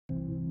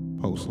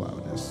Post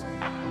loudness.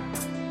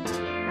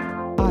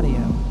 Audio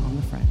on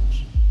the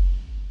French.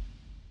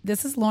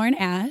 This is Lauren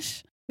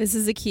Ash. This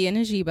is Zakkiyyah and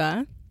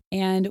Najeebah.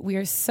 And we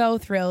are so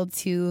thrilled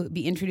to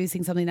be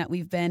introducing something that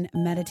we've been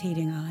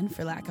meditating on,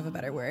 for lack of a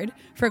better word,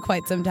 for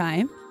quite some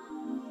time.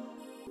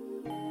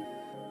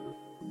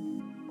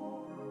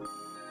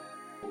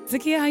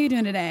 Zakkiyyah, how you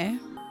doing today?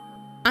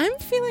 I'm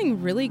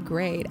feeling really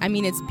great. I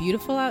mean, it's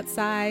beautiful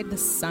outside. The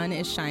sun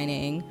is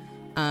shining.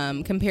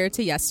 Compared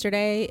to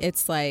yesterday,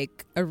 it's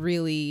like a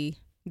really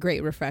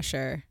great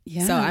refresher.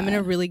 Yeah. So I'm in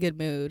a really good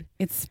mood.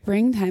 It's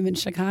springtime in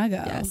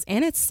Chicago. Yes.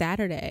 And it's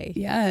Saturday.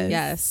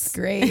 Yes.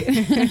 Great.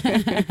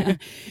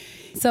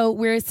 So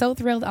we're so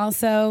thrilled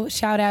also.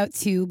 Shout out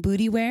to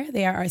Bootywear.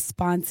 They are our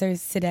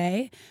sponsors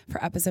today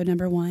for episode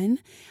number 1.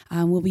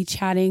 We'll be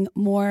chatting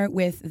more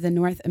with the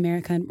North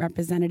American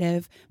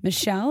representative,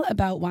 Michelle,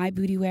 about why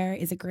Bootywear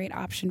is a great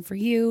option for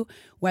you,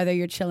 whether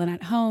you're chilling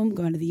at home,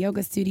 going to the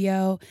yoga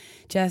studio,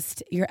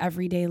 just your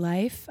everyday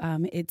life.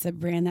 It's a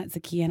brand that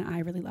Zakkiyyah and I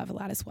really love a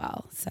lot as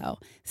well. So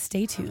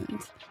stay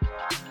tuned.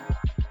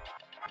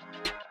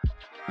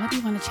 What do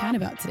you want to chat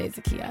about today,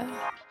 Zakkiyyah?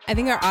 I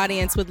think our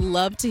audience would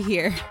love to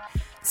hear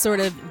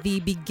sort of the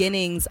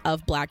beginnings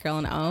of Black Girl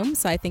in Om.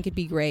 So I think it'd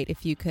be great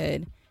if you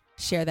could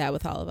share that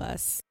with all of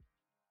us.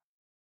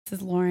 This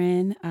is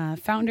Lauren,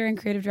 founder and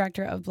creative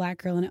director of Black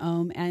Girl in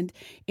Om. And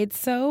it's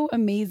so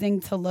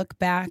amazing to look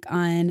back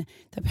on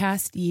the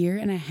past year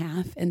and a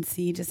half and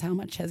see just how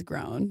much has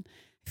grown.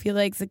 I feel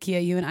like,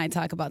 Zakkiyyah, you and I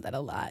talk about that a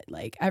lot.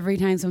 Like every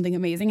time something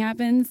amazing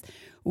happens,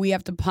 we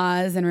have to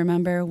pause and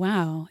remember,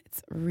 wow,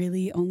 it's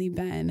really only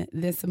been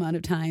this amount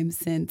of time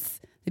since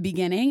the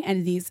beginning,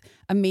 and these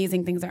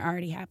amazing things are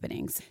already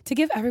happening. So to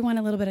give everyone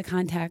a little bit of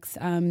context,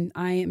 I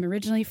am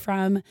originally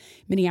from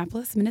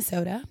Minneapolis,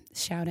 Minnesota.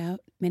 Shout out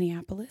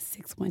Minneapolis,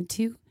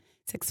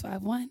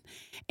 612-651.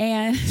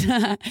 And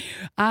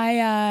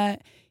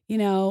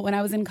when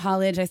I was in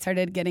college, I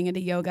started getting into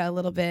yoga a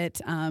little bit,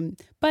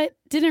 but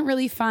didn't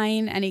really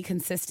find any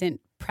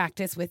consistent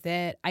practice with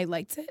it. I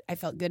liked it. I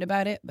felt good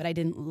about it, but I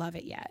didn't love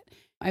it yet.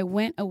 I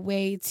went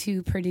away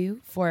to Purdue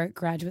for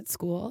graduate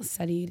school,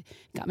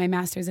 got my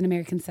master's in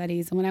American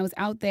Studies. And when I was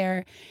out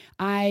there,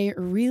 I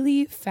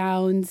really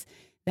found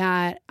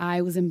that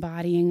I was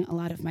embodying a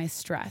lot of my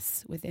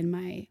stress within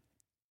my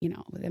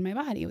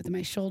body, within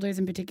my shoulders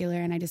in particular.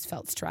 And I just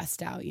felt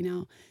stressed out,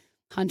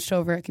 hunched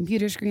over a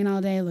computer screen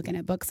all day, looking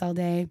at books all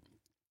day.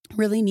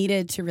 Really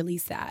needed to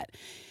release that.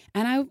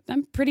 And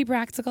I'm pretty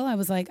practical. I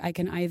was like, I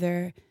can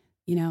either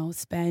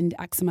spend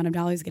X amount of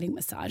dollars getting a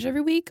massage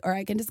every week, or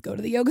I can just go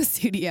to the yoga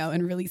studio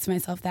and release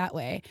myself that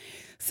way.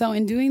 So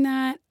in doing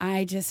that,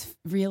 I just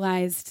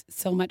realized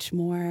so much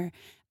more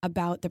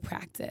about the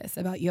practice,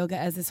 about yoga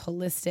as this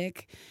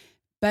holistic,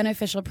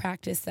 beneficial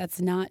practice that's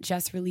not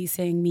just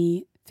releasing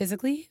me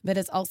physically, but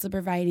it's also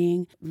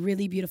providing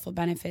really beautiful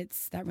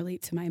benefits that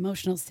relate to my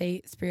emotional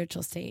state,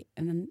 spiritual state,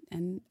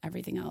 and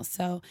everything else.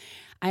 So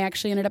I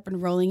actually ended up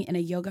enrolling in a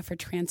yoga for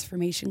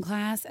transformation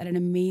class at an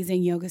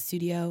amazing yoga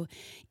studio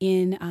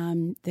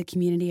in the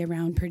community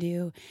around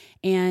Purdue.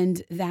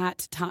 And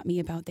that taught me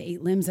about the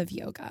 8 limbs of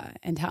yoga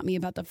and taught me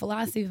about the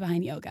philosophy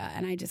behind yoga.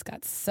 And I just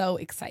got so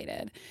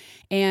excited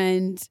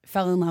and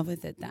fell in love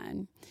with it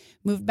then.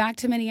 Moved back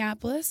to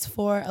Minneapolis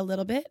for a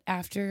little bit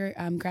after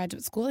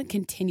graduate school and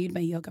continued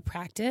my yoga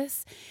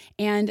practice,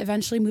 and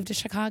eventually moved to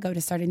Chicago to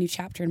start a new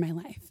chapter in my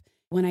life.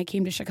 When I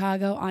came to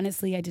Chicago,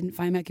 honestly, I didn't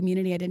find my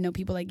community. I didn't know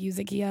people like you,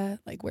 Zakkiyyah.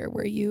 Like, where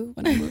were you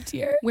when I moved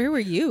here? Where were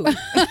you?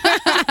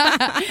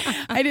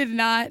 I did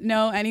not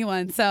know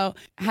anyone. So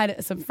I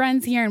had some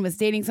friends here and was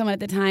dating someone at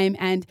the time,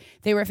 and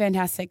they were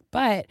fantastic.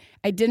 But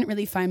I didn't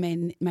really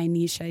find my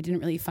niche. I didn't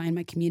really find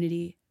my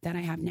community that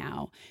I have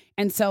now.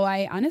 And so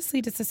I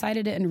honestly just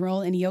decided to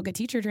enroll in yoga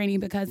teacher training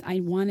because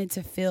I wanted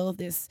to fill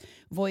this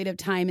void of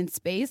time and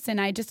space. And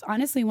I just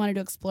honestly wanted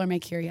to explore my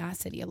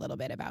curiosity a little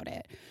bit about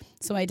it.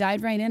 So I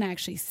dived right in. I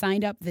actually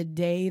signed up the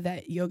day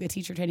that yoga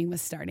teacher training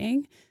was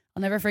starting.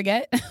 I'll never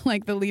forget,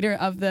 like the leader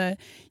of the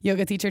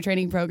yoga teacher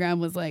training program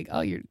was like, oh,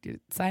 you're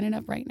signing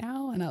up right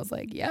now? And I was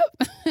like, yep.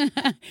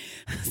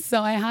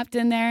 So I hopped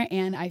in there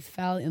and I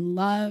fell in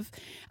love.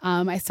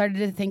 I started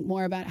to think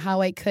more about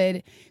how I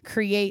could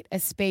create a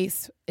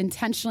space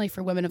intentionally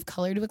for women of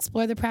color to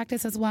explore the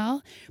practice as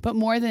well, but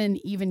more than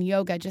even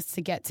yoga, just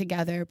to get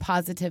together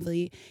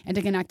positively and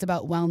to connect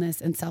about wellness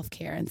and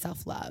self-care and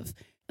self-love.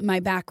 My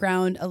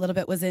background a little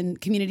bit was in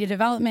community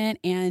development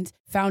and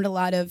found a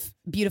lot of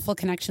beautiful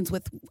connections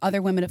with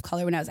other women of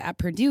color when I was at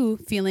Purdue,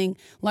 feeling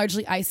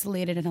largely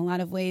isolated in a lot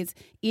of ways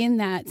in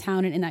that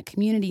town and in that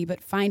community,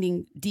 but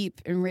finding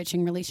deep,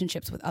 enriching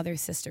relationships with other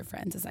sister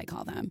friends, as I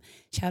call them.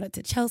 Shout out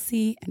to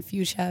Chelsea and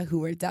Fuchsia, who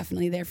were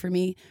definitely there for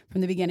me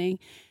from the beginning.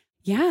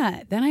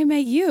 Yeah, then I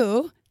met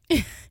you.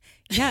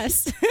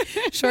 Yes.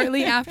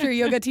 Shortly after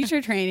yoga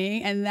teacher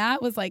training. And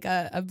that was like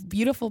a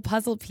beautiful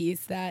puzzle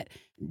piece that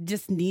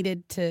just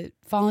needed to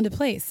fall into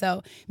place.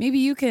 So maybe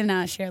you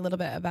can share a little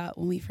bit about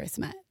when we first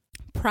met.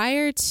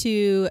 Prior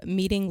to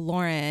meeting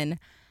Lauren,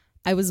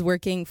 I was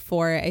working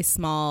for a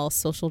small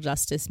social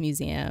justice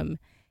museum.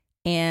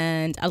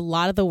 And a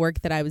lot of the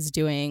work that I was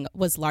doing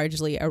was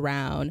largely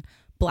around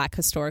Black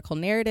historical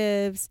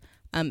narratives,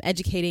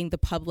 educating the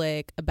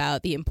public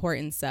about the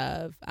importance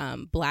of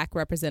Black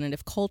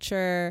representative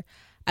culture.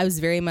 I was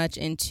very much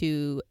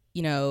into,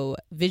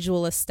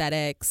 visual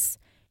aesthetics.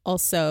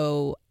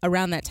 Also,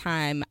 around that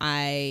time,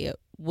 I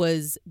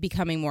was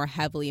becoming more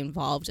heavily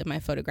involved in my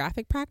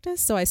photographic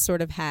practice. So I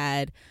sort of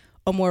had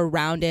a more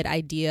rounded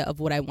idea of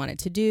what I wanted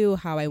to do,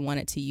 how I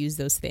wanted to use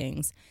those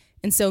things.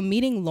 And so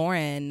meeting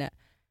Lauren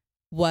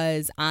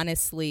was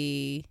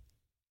honestly,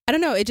 I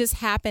don't know, it just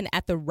happened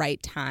at the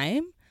right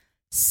time.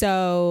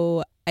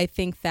 So I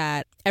think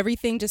that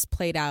everything just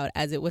played out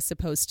as it was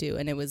supposed to,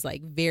 and it was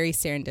like very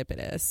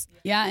serendipitous.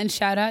 Yeah, and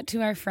shout out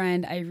to our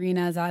friend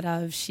Irina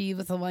Zadov. She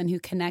was the one who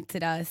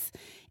connected us,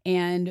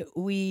 and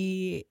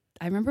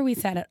I remember we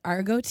sat at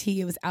Argo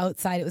Tea. It was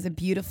outside. It was a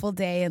beautiful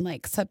day in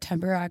like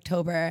September or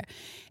October.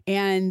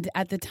 And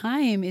at the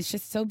time, it's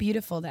just so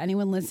beautiful that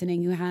anyone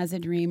listening who has a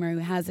dream or who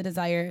has a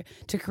desire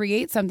to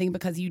create something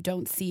because you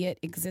don't see it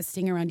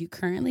existing around you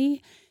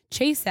currently,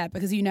 chase that,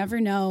 because you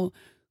never know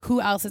who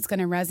else it's going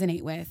to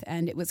resonate with.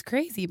 And it was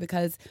crazy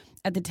because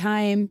at the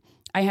time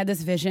I had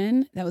this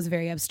vision that was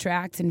very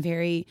abstract and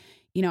very,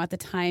 at the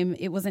time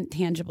it wasn't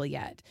tangible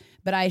yet.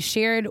 But I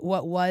shared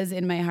what was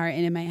in my heart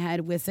and in my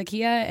head with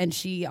Zakkiyyah, and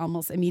she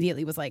almost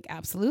immediately was like,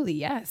 absolutely,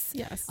 yes.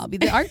 I'll be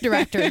the art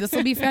director. This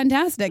will be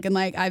fantastic. And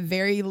like, I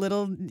very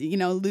little,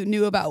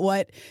 knew about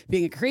what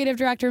being a creative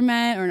director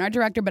meant or an art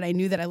director, but I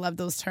knew that I loved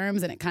those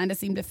terms and it kind of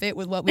seemed to fit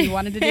with what we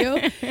wanted to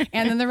do.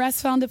 And then the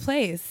rest fell into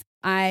place.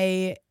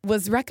 I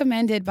was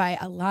recommended by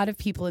a lot of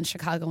people in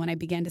Chicago when I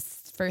began to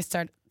first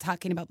start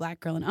talking about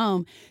Black Girl in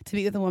Ohm to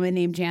meet with a woman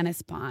named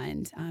Janice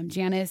Bond.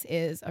 Janice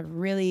is a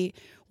really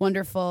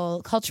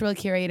wonderful cultural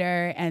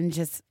curator and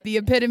just the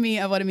epitome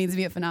of what it means to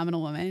be a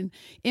phenomenal woman,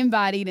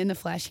 embodied in the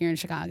flesh here in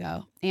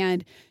Chicago.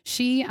 And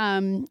she,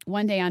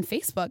 one day on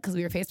Facebook, because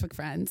we were Facebook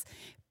friends,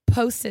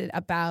 posted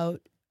about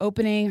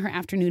opening her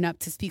afternoon up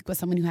to speak with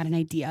someone who had an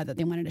idea that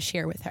they wanted to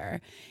share with her.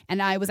 And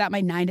I was at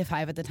my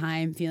 9-to-5 at the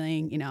time,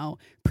 feeling,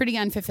 pretty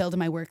unfulfilled in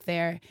my work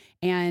there.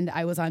 And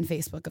I was on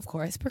Facebook, of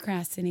course,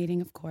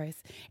 procrastinating, of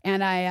course.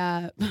 And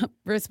I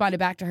responded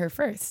back to her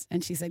first.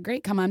 And she said,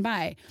 great, come on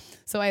by.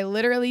 So I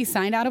literally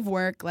signed out of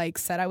work,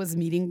 said I was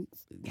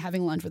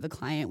having lunch with a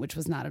client, which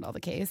was not at all the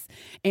case.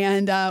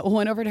 And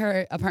went over to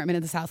her apartment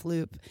in the South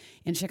Loop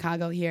in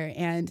Chicago here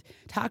and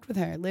talked with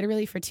her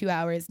literally for 2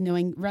 hours,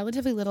 knowing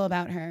relatively little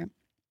about her.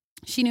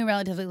 She knew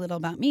relatively little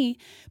about me,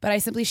 but I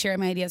simply shared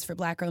my ideas for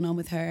Black Girl in Ohm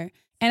with her.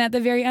 And at the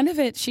very end of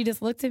it, she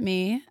just looked at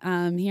me,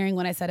 hearing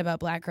what I said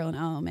about Black Girl in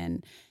Ohm,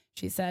 and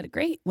she said,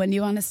 great, when do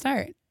you want to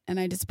start? And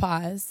I just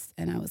paused,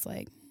 and I was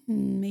like,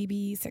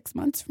 maybe 6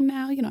 months from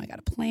now. I got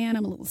a plan.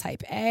 I'm a little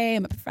type A.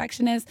 I'm a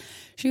perfectionist.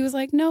 She was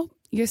like, no,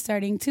 you're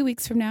starting 2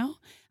 weeks from now.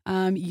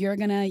 You're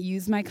going to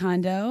use my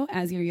condo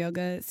as your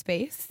yoga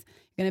space.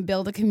 You're going to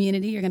build a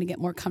community. You're going to get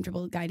more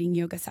comfortable guiding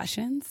yoga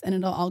sessions, and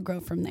it'll all grow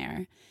from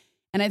there.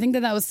 And I think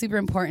that was super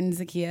important,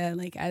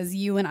 Zakkiyyah, as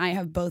you and I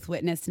have both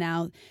witnessed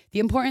now, the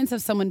importance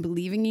of someone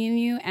believing in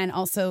you and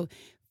also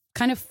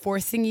kind of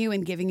forcing you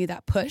and giving you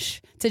that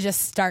push to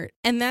just start.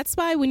 And that's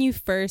why when you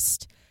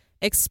first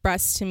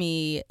expressed to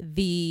me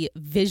the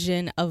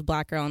vision of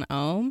Black Girl in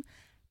Ohm,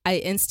 I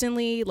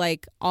instantly,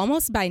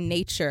 almost by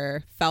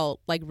nature,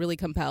 felt really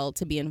compelled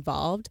to be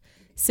involved,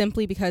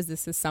 simply because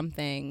this is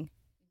something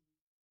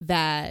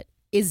that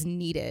is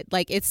needed.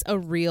 It's a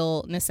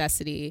real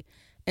necessity.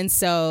 And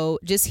so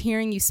just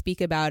hearing you speak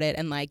about it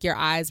and your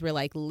eyes were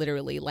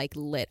literally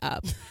lit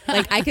up.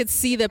 I could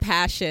see the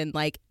passion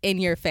in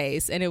your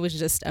face, and it was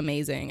just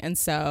amazing. And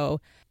so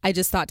I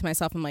just thought to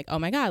myself, I'm like, oh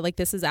my God,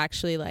 this is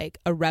actually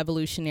a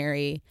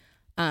revolutionary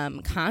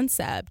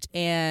concept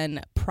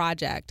and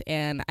project.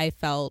 And I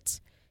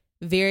felt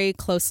very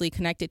closely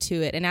connected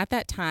to it. And at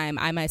that time,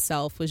 I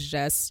myself was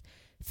just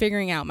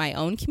figuring out my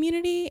own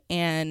community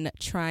and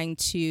trying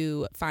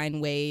to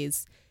find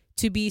ways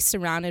to be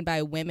surrounded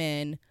by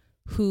women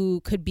who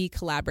could be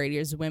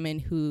collaborators, women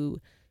who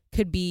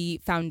could be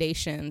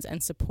foundations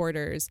and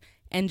supporters,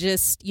 and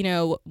just,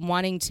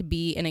 wanting to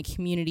be in a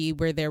community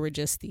where there were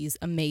just these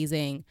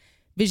amazing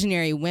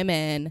visionary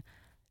women.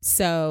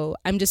 So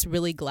I'm just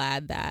really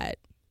glad that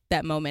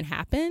that moment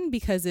happened,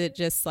 because it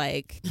just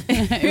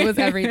it was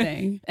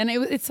everything. And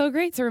it's so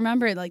great to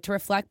remember, to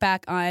reflect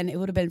back on, it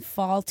would have been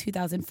fall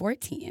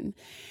 2014.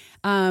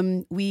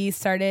 We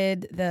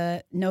started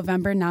the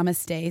November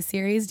Namaste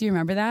series. Do you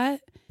remember that?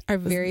 Our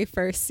very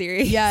first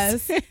series.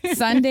 Yes.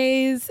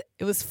 Sundays.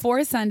 It was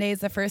 4 Sundays,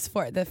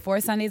 the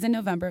 4 Sundays in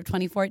November of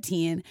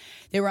 2014.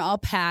 They were all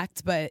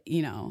packed, but,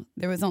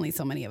 there was only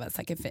so many of us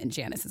that could fit in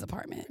Janice's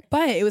apartment.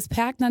 But it was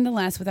packed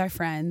nonetheless with our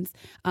friends.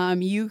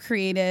 You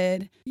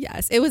created...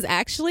 Yes. It was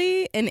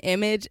actually an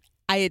image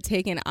I had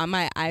taken on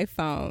my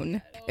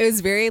iPhone. It was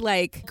very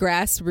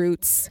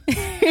grassroots.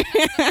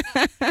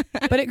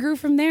 But it grew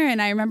from there.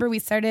 And I remember we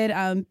started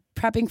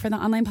prepping for the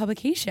online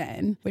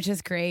publication, which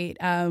is great.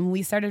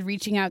 We started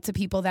reaching out to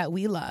people that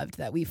we loved,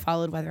 that we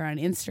followed, whether on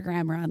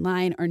Instagram or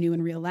online or knew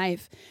in real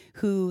life,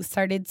 who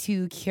started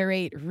to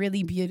curate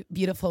really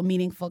beautiful,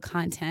 meaningful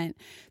content,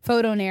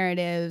 photo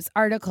narratives,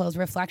 articles,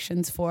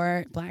 reflections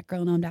for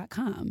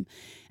blackgirlknown.com.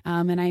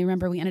 And I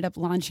remember we ended up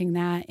launching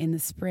that in the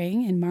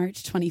spring, in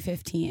March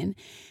 2015.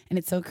 And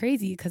it's so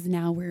crazy because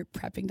now we're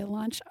prepping to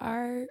relaunch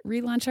our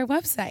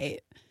website.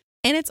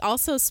 And it's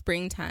also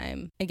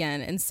springtime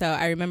again. And so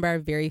I remember our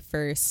very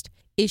first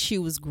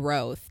issue was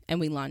growth, and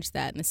we launched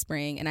that in the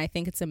spring. And I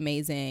think it's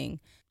amazing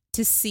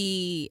to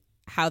see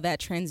how that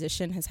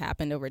transition has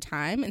happened over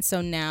time. And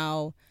so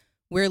now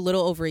we're a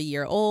little over a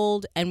year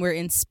old, and we're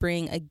in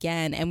spring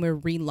again, and we're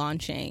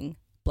relaunching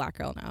Black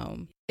Girl in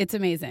Om. It's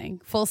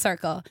amazing. Full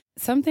circle.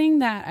 Something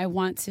that I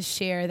want to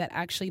share that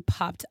actually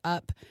popped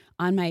up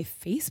on my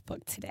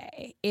Facebook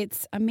today.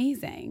 It's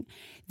amazing.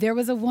 There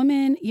was a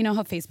woman, you know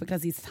how Facebook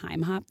does these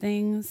time hop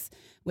things,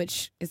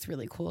 which is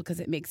really cool because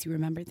it makes you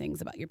remember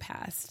things about your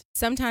past.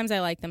 Sometimes I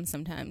like them,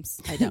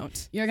 sometimes I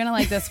don't. You're going to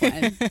like this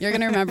one. You're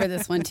going to remember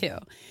this one too.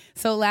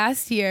 So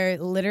last year,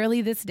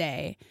 literally this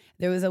day,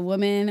 there was a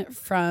woman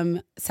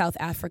from South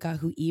Africa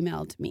who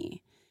emailed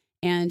me.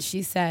 And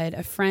she said,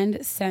 a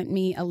friend sent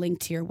me a link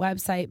to your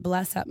website.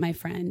 Bless up, my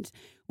friend.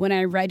 When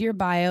I read your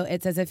bio,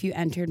 it's as if you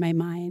entered my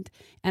mind.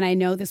 And I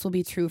know this will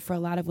be true for a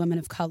lot of women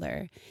of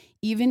color.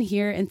 Even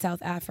here in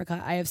South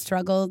Africa, I have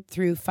struggled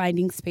through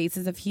finding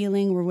spaces of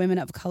healing where women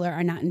of color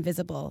are not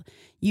invisible.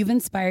 You've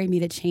inspired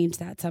me to change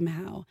that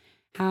somehow.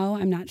 How?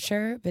 I'm not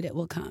sure, but it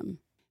will come.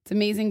 It's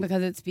amazing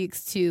because it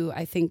speaks to,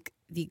 I think,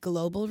 the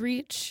global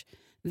reach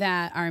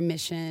that our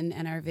mission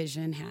and our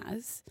vision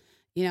has.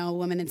 You know, a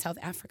woman in South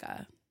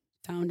Africa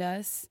found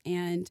us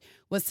and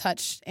was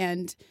touched.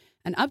 And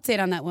an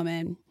update on that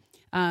woman,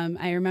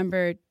 I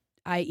remember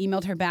I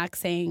emailed her back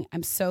saying,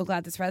 I'm so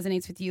glad this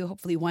resonates with you.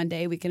 Hopefully one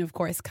day we can, of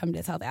course, come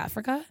to South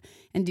Africa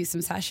and do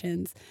some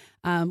sessions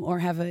or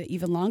have an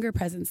even longer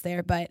presence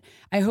there. But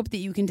I hope that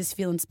you can just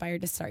feel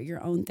inspired to start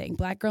your own thing.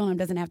 Black Girl in Om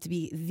doesn't have to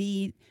be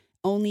the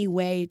only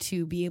way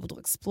to be able to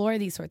explore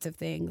these sorts of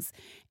things.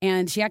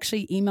 And she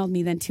actually emailed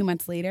me then 2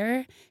 months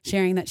later,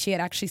 sharing that she had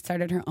actually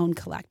started her own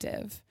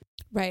collective.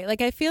 Right.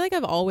 Like, I feel like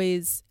I've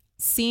always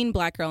seen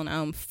Black Girl in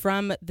Om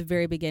from the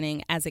very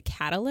beginning as a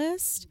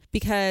catalyst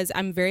because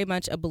I'm very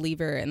much a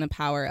believer in the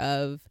power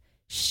of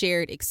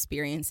shared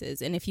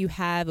experiences. And if you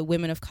have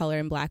women of color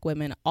and Black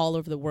women all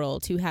over the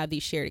world who have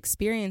these shared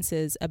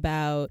experiences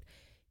about,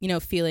 you know,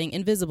 feeling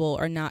invisible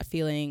or not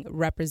feeling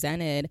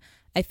represented,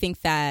 I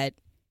think that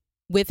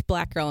with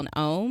Black Girl in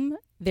Om,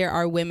 there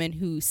are women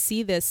who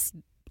see this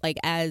like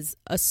as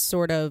a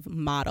sort of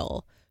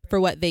model for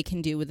what they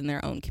can do within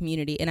their own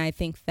community. And I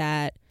think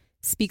that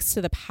speaks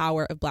to the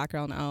power of Black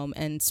Girl in Om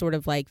and sort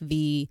of like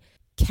the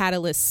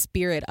catalyst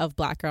spirit of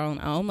Black Girl in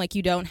Om. Like,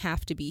 you don't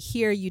have to be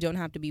here, you don't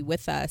have to be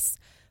with us,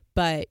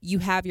 but you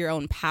have your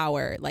own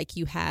power. Like,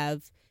 you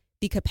have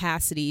the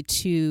capacity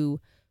to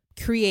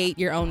create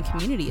your own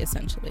community,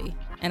 essentially.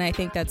 And I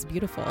think that's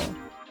beautiful.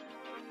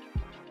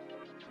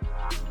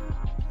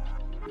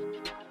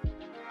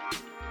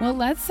 Well,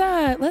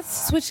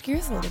 let's switch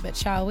gears a little bit,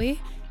 shall we?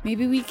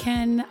 Maybe we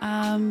can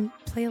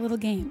play a little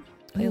game.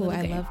 I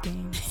love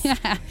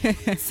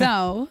games.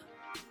 So,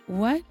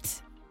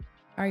 what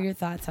are your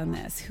thoughts on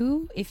this?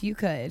 Who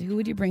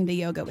would you bring to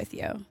yoga with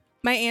you?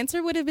 My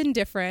answer would have been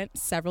different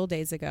several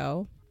days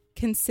ago.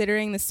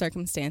 Considering the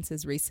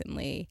circumstances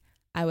recently,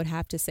 I would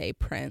have to say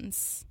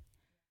Prince.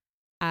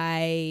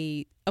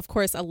 Of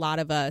course, a lot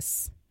of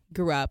us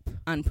grew up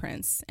on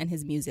Prince and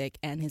his music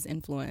and his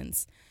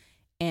influence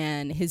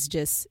and his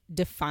just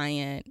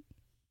defiant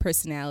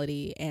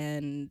personality.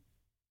 And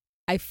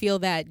I feel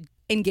that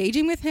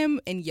engaging with him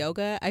in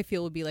yoga, I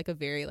feel would be like a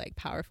very like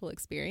powerful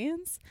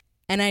experience.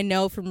 And I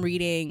know from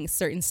reading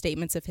certain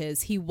statements of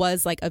his, he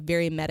was like a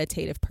very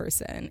meditative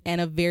person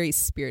and a very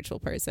spiritual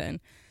person.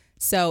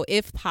 So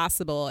if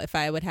possible, if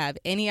I would have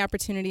any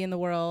opportunity in the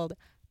world,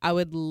 I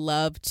would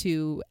love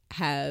to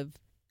have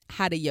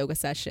had a yoga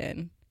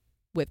session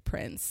with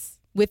Prince,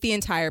 with the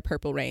entire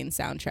Purple Rain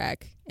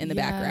soundtrack in the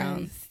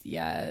background.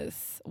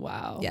 Yes.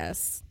 Wow.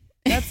 Yes.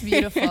 That's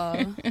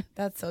beautiful.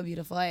 That's so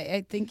beautiful.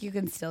 I think you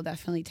can still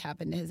definitely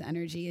tap into his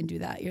energy and do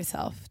that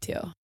yourself too.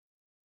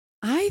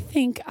 I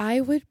think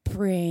I would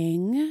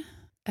bring,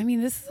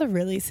 this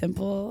is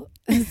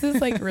this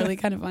is like really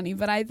kind of funny,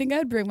 but I think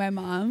I'd bring my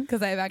mom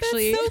because I've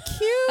actually. That's so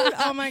cute.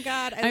 Oh my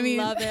God. I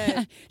love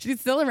it. She's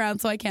still around,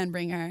 so I can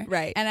bring her.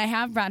 Right. And I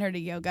have brought her to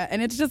yoga,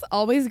 and it's just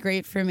always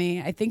great for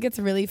me. I think it's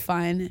really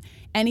fun.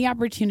 Any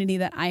opportunity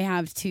that I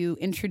have to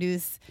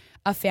introduce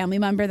a family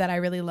member that I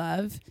really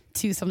love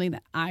to something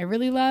that I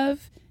really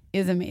love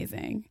is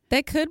amazing.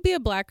 That could be a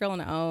Black Girl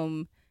in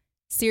Om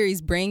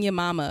series. Bring your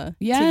mama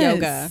to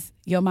yoga.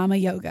 Yo Mama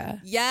Yoga.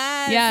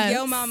 Yes.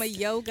 Yo Mama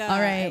Yoga. All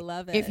right. I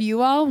love it. If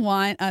you all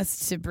want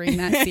us to bring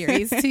that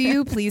series to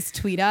you, please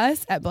tweet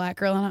us at Black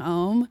Girl in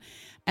Om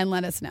and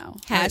let us know.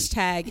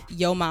 Hashtag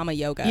Yo Mama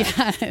Yoga.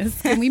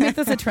 Yes. Can we make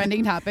this a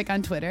trending topic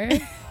on Twitter?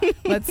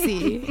 Let's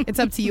see. It's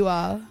up to you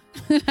all.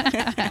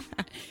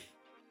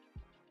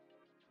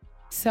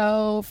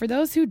 So for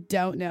those who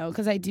don't know,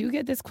 because I do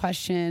get this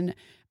question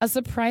a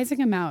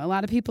surprising amount, a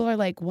lot of people are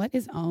like, what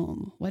is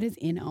Om? What is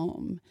in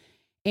Om?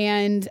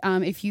 And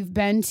if you've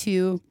been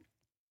to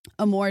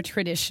a more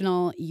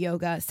traditional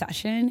yoga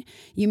session,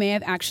 you may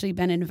have actually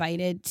been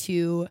invited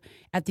to,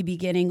 at the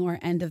beginning or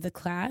end of the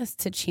class,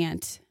 to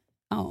chant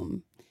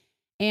Om.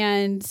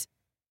 And,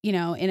 you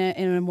know, in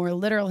a more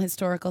literal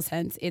historical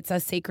sense, it's a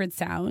sacred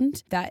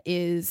sound that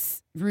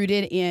is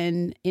rooted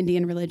in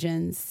Indian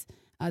religions.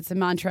 It's a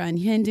mantra in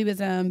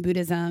Hinduism,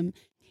 Buddhism.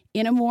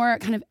 In a more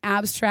kind of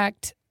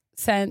abstract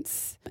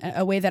sense,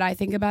 a way that I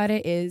think about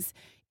it is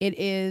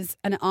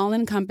an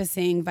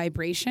all-encompassing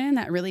vibration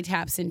that really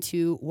taps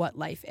into what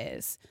life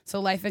is. So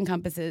life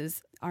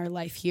encompasses our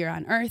life here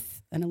on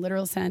earth in a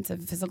literal sense, a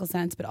physical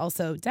sense, but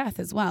also death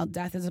as well.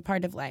 Death is a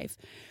part of life.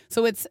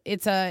 So it's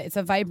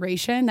a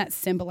vibration that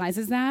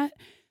symbolizes that.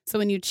 So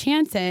when you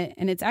chant it,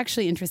 and it's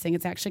actually interesting,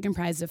 it's actually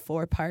comprised of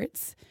 4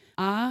 parts: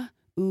 ah,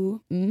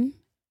 oo,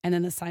 and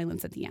then the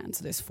silence at the end.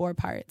 So there's 4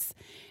 parts.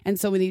 And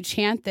so when you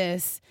chant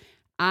this,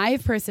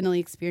 I've personally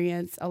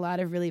experienced a lot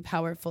of really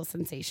powerful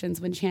sensations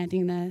when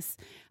chanting this.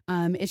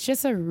 It's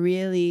just a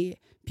really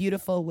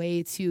beautiful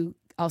way to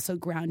also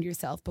ground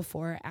yourself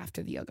before or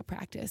after the yoga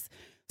practice.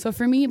 So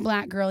for me,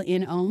 Black Girl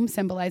in Om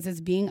symbolizes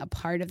being a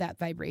part of that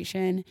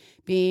vibration,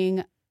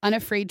 being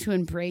unafraid to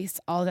embrace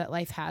all that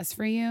life has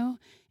for you,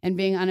 and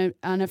being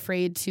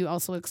unafraid to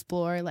also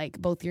explore like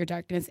both your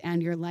darkness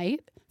and your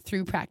light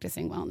through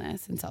practicing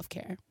wellness and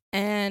self-care.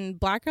 And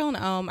Black Girl in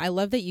Om, I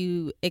love that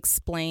you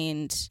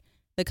explained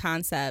the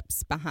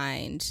concepts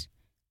behind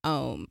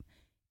Om,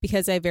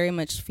 because I very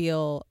much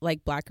feel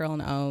like Black Girl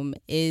in Om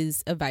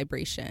is a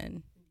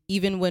vibration.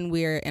 Even when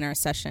we're in our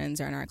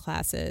sessions or in our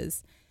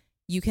classes,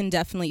 you can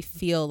definitely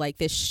feel like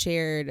this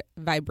shared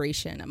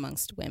vibration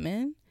amongst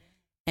women.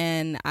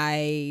 And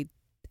I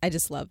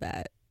just love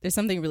that. There's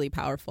something really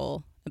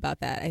powerful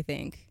about that, I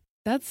think.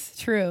 That's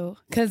true.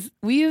 Because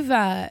we've,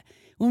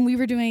 when we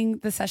were doing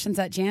the sessions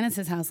at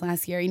Janice's house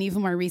last year, and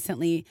even more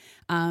recently,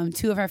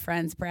 2 of our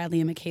friends, Bradley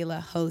and Michaela,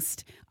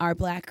 host our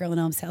Black Girl in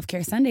Om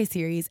Self-Care Sunday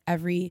series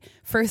every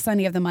first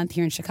Sunday of the month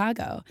here in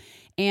Chicago.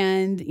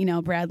 And, you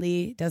know,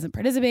 Bradley doesn't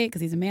participate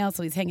because he's a male,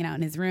 so he's hanging out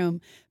in his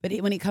room. But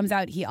when he comes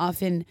out, he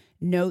often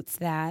notes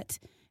that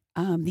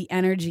the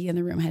energy in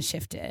the room has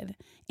shifted.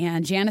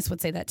 And Janice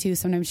would say that too.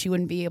 Sometimes she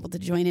wouldn't be able to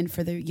join in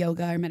for the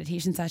yoga or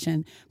meditation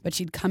session, but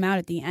she'd come out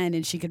at the end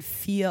and she could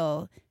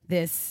feel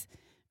this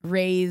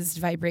raised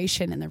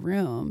vibration in the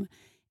room.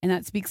 And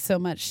that speaks so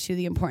much to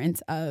the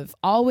importance of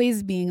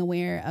always being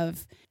aware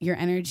of your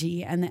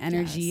energy and the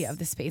energy of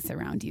the space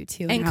around you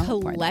too. And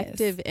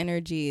collective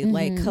energy,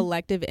 like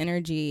collective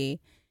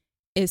energy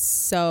is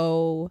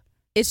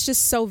it's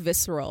just so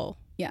visceral.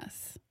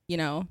 Yes. You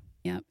know?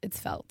 Yeah, it's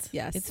felt.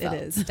 Yes, it's felt.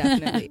 It is,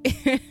 definitely.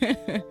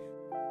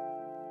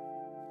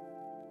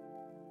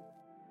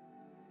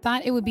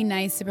 Thought it would be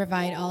nice to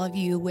provide all of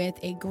you with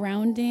a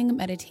grounding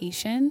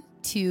meditation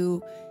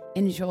to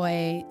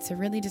enjoy, to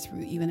really just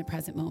root you in the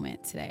present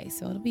moment today.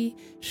 So it'll be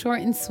short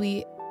and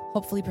sweet,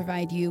 hopefully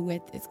provide you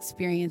with this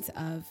experience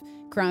of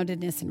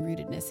groundedness and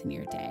rootedness in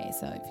your day.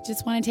 So if you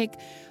just want to take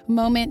a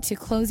moment to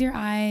close your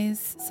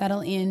eyes,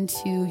 settle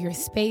into your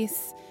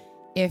space.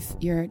 If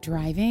you're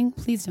driving,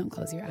 please don't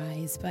close your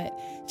eyes, but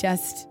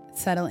just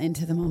settle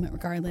into the moment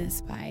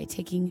regardless by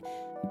taking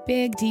a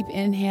big, deep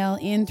inhale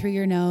in through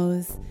your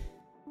nose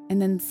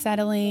and then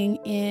settling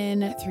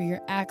in through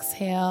your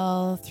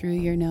exhale through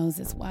your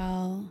nose as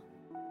well.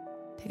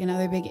 Take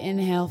another big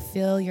inhale,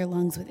 fill your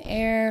lungs with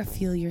air,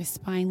 feel your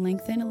spine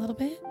lengthen a little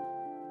bit.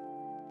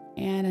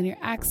 And on your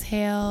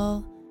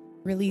exhale,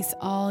 release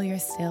all your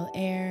stale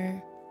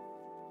air.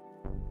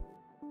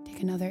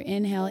 Take another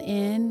inhale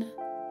in.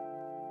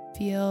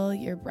 Feel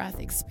your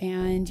breath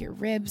expand, your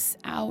ribs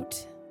out.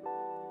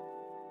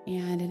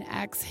 And an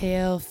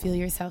exhale, feel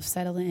yourself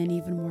settle in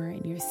even more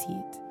in your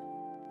seat.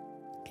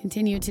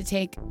 Continue to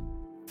take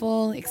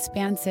full,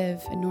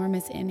 expansive,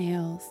 enormous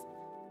inhales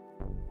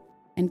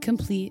and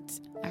complete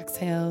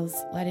exhales,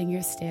 letting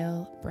your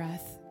stale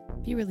breath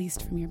be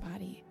released from your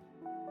body.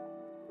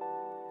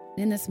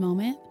 In this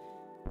moment,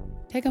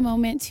 take a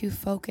moment to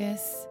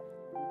focus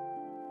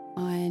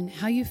on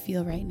how you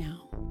feel right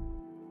now.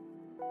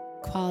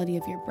 Quality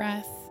of your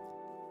breath,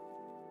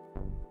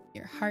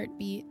 your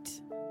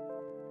heartbeat,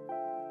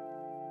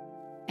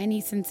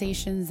 any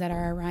sensations that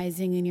are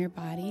arising in your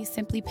body.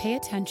 Simply pay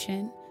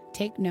attention,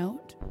 take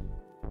note,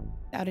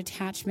 without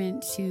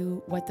attachment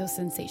to what those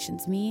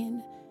sensations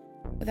mean,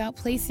 without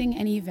placing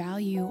any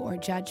value or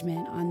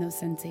judgment on those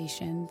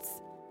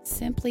sensations,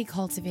 simply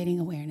cultivating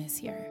awareness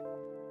here.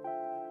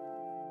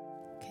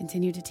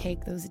 Continue to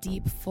take those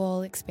deep,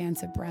 full,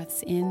 expansive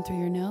breaths in through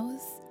your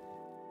nose.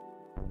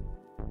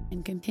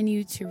 And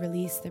continue to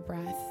release the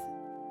breath,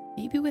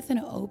 maybe with an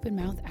open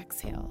mouth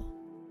exhale.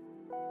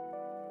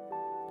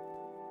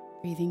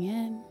 Breathing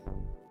in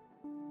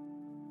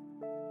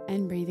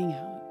and breathing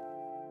out.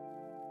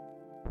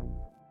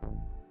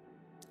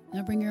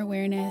 Now bring your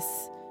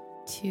awareness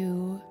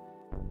to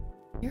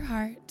your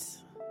heart,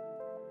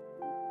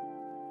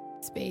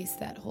 space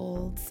that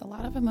holds a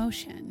lot of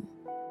emotion.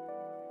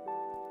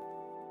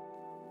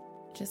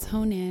 Just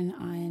hone in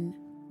on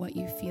what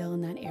you feel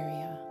in that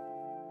area.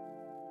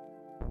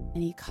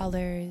 Any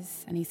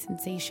colors, any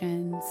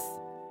sensations,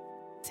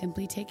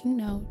 simply taking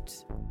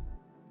note,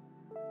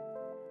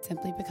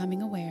 simply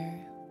becoming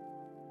aware.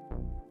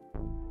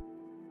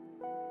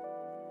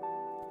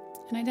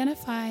 And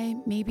identify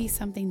maybe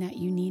something that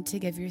you need to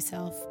give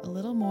yourself a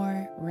little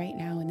more right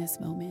now in this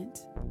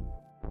moment.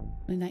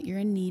 Something that you're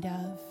in need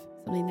of,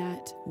 something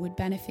that would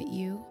benefit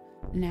you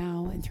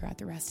now and throughout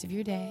the rest of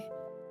your day.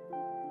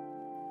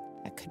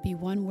 That could be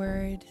one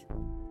word,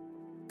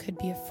 could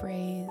be a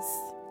phrase,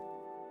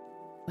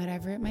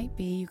 whatever it might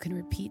be. You can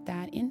repeat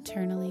that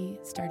internally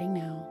starting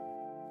now.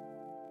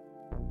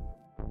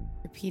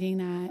 Repeating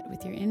that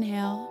with your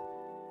inhale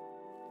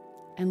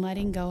and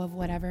letting go of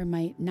whatever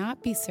might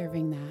not be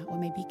serving that, what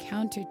may be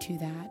counter to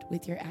that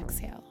with your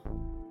exhale.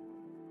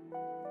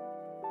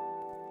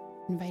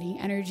 Inviting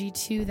energy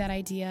to that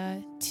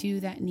idea, to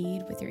that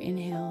need with your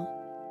inhale.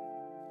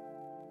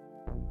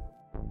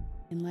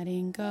 And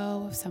letting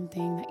go of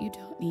something that you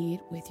don't need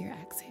with your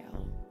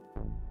exhale.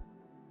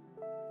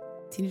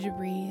 Continue to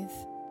breathe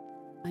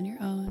on your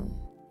own,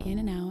 in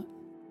and out,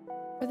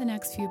 for the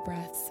next few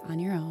breaths on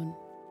your own.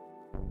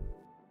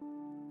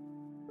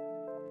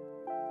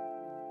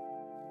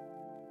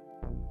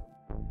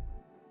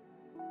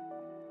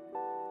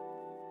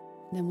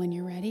 Then when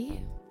you're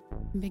ready,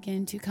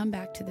 begin to come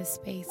back to this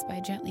space by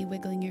gently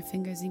wiggling your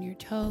fingers and your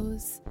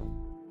toes.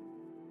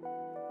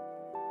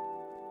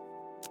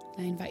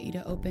 I invite you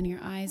to open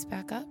your eyes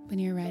back up when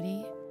you're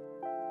ready.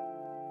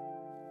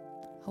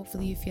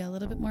 Hopefully you feel a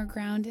little bit more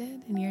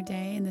grounded in your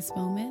day in this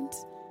moment.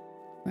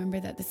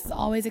 Remember that this is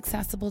always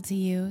accessible to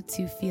you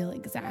to feel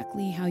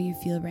exactly how you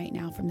feel right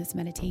now from this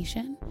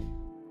meditation.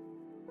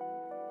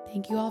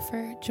 Thank you all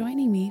for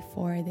joining me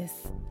for this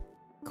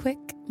quick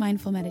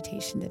mindful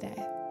meditation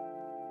today.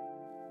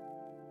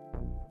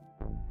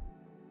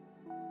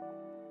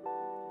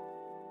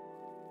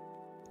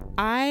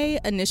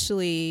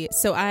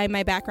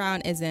 My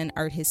background is in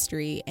art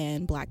history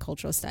and Black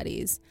cultural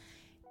studies.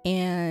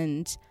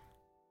 And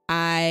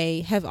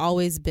I have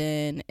always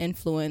been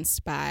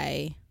influenced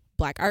by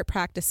Black art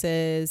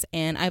practices.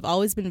 And I've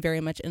always been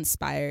very much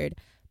inspired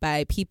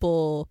by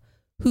people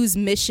whose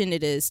mission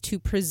it is to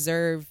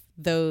preserve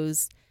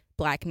those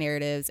Black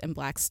narratives and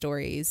Black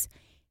stories.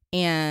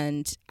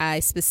 And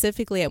I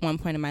specifically at one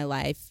point in my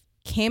life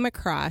came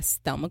across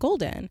Thelma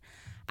Golden.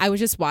 I was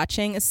just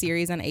watching a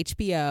series on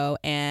HBO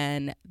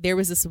and there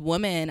was this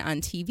woman on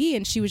TV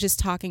and she was just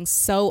talking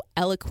so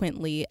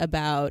eloquently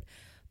about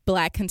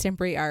Black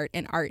contemporary art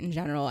and art in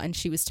general. And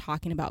she was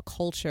talking about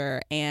culture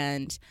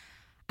and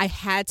I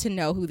had to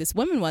know who this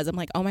woman was. I'm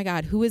like, oh my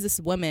God, who is this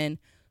woman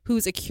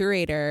who's a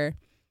curator,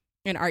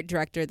 an art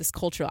director, this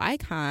cultural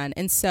icon?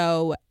 And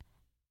so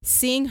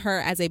seeing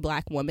her as a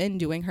Black woman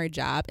doing her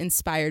job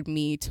inspired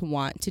me to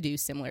want to do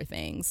similar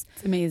things.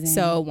 It's amazing.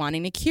 So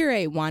wanting to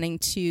curate, wanting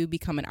to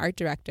become an art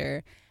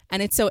director.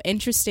 And it's so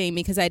interesting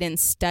because I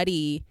didn't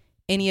study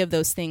any of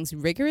those things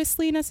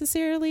rigorously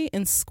necessarily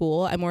in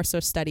school. I more so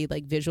studied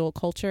like visual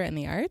culture and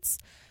the arts.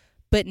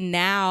 But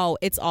now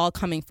it's all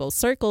coming full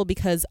circle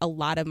because a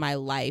lot of my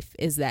life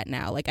is that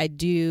now. Like I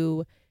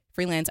do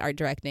freelance art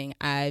directing.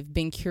 I've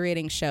been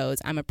curating shows.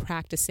 I'm a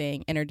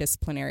practicing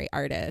interdisciplinary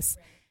artist.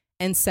 Right.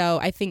 And so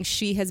I think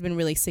she has been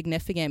really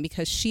significant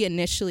because she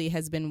initially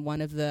has been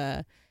one of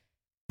the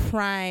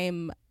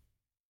prime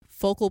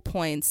focal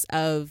points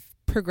of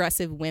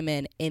progressive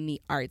women in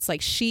the arts.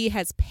 Like she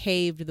has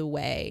paved the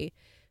way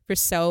for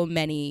so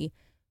many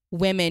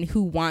women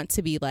who want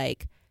to be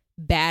like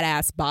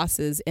badass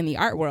bosses in the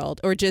art world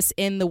or just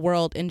in the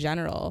world in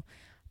general.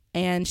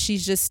 And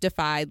she's just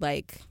defied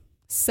like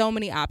so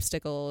many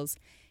obstacles.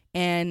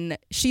 And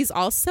she's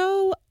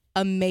also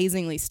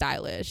amazingly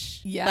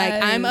stylish. Yes.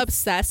 Like I'm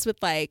obsessed with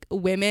like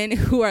women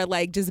who are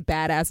like just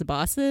badass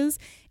bosses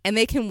and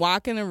they can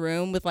walk in a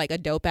room with like a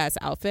dope ass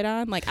outfit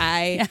on. Like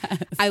I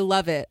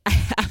love it. I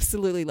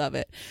absolutely love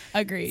it.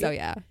 Agreed. So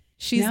yeah,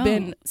 she's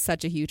been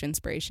such a huge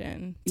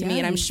inspiration to me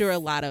and I'm sure a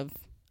lot of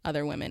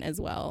other women as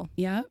well.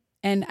 Yeah.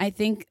 And I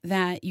think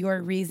that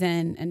your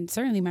reason, and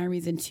certainly my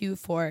reason too,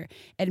 for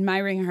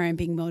admiring her and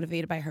being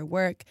motivated by her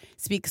work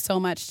speaks so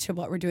much to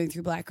what we're doing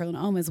through Black Girl in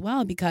Om as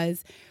well,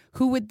 because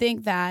who would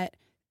think that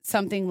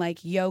something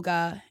like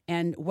yoga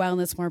and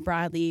wellness more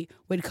broadly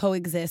would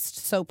coexist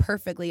so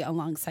perfectly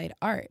alongside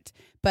art?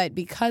 But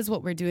because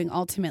what we're doing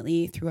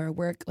ultimately through our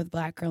work with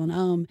Black Girl in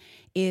Om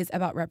is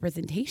about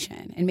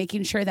representation and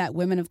making sure that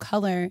women of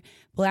color,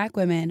 Black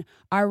women,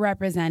 are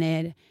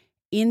represented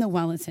in the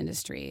wellness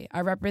industry,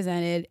 are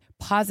represented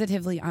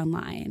positively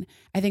online.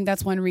 I think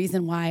that's one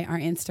reason why our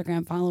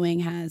Instagram following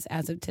has,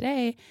 as of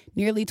today,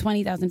 nearly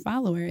 20,000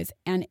 followers.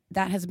 And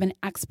that has been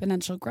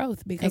exponential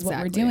growth because what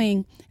we're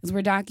doing is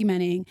we're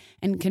documenting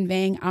and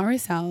conveying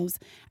ourselves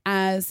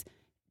as,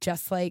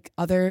 just like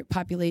other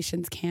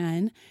populations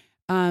can,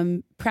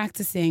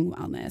 practicing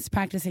wellness,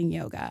 practicing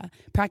yoga,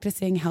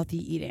 practicing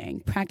healthy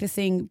eating,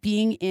 practicing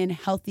being in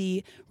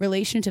healthy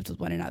relationships with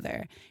one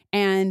another.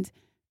 And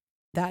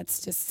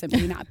that's just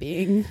simply not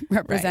being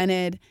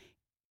represented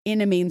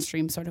in a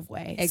mainstream sort of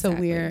way. Exactly. So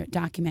we're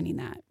documenting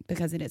that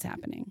because it is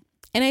happening.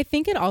 And I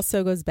think it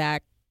also goes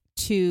back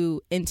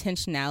to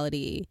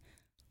intentionality.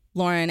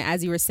 Lauren,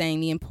 as you were saying,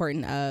 the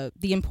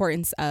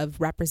importance of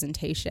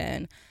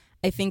representation.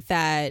 I think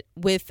that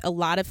with a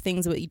lot of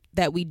things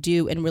that we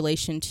do in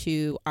relation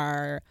to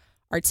our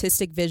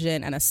artistic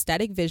vision and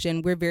aesthetic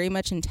vision, we're very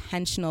much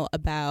intentional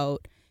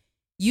about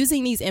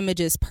using these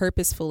images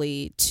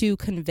purposefully to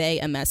convey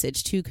a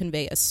message, to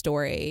convey a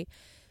story.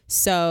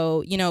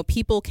 So,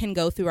 people can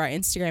go through our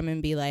Instagram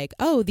and be like,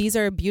 oh, these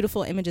are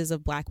beautiful images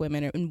of Black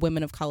women and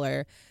women of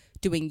color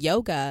doing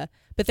yoga.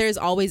 But there's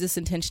always this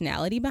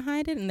intentionality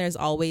behind it, and there's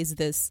always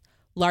this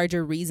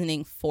larger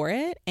reasoning for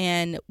it.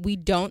 And we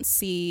don't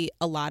see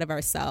a lot of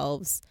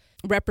ourselves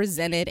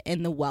represented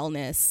in the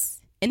wellness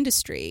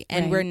industry.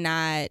 And Right. We're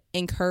not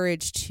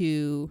encouraged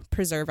to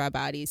preserve our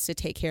bodies, to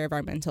take care of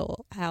our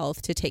mental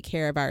health, to take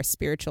care of our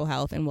spiritual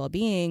health and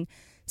well-being.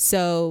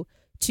 So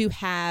to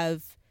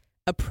have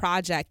a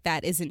project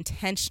that is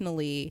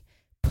intentionally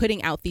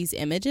putting out these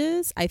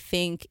images, I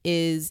think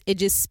it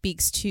just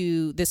speaks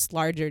to this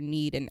larger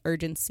need and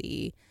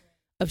urgency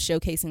of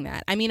showcasing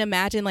that. I mean,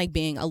 imagine like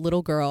being a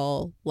little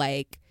girl,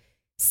 like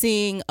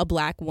seeing a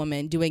Black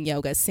woman doing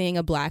yoga, seeing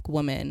a Black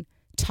woman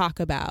talk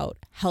about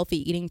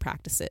healthy eating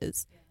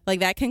practices.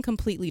 Like that can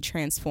completely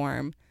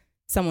transform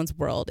someone's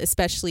world,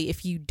 especially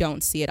if you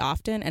don't see it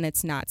often and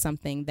it's not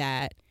something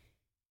that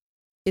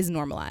is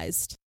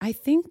normalized. I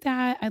think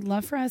that I'd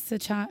love for us to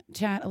chat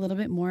a little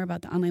bit more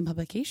about the online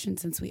publication,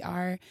 since we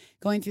are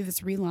going through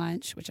this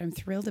relaunch, which I'm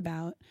thrilled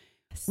about.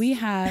 We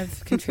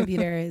have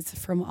contributors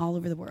from all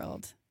over the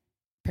world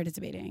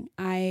participating.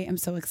 I am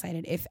so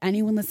excited. If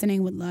anyone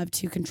listening would love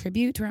to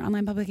contribute to our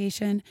online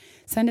publication,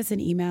 send us an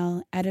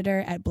email,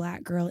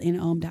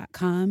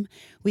 editor@blackgirlinom.com.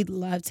 We'd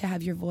love to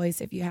have your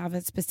voice if you have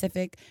a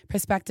specific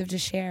perspective to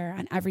share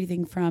on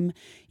everything from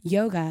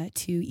yoga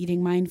to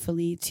eating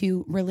mindfully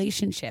to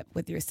relationship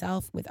with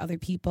yourself, with other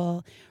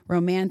people,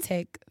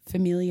 romantic,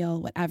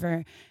 familial,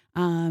 whatever.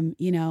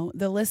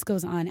 The list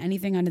goes on.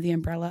 Anything under the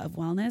umbrella of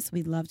wellness,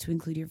 we'd love to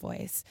include your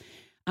voice.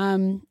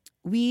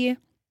 We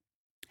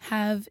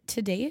have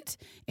to date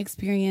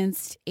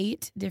experienced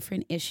 8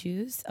 different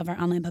issues of our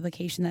online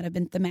publication that have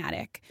been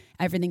thematic.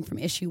 Everything from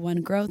issue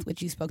 1, growth,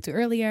 which you spoke to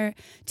earlier,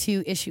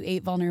 to issue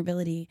 8,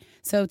 vulnerability.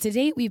 So to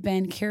date, we've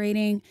been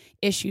curating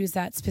issues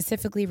that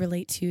specifically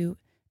relate to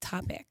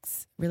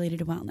topics related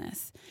to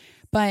wellness.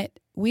 But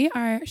we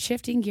are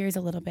shifting gears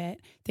a little bit,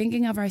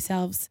 thinking of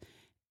ourselves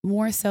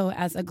more so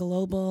as a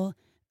global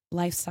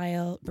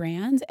lifestyle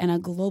brand and a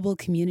global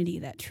community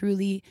that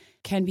truly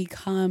can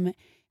become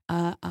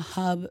a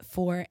hub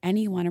for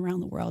anyone around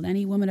the world,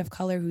 any woman of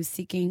color who's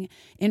seeking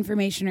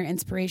information or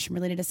inspiration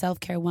related to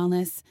self-care,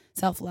 wellness,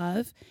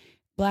 self-love.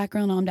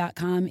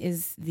 BlackGirlNom.com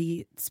is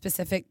the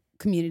specific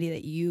community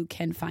that you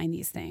can find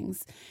these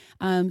things.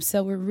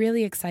 So we're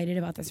really excited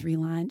about this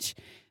relaunch.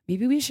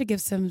 Maybe we should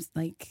give some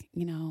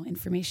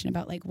information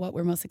about what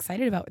we're most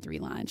excited about with the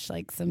relaunch,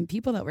 like some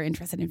people that we're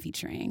interested in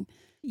featuring.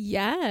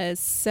 Yes.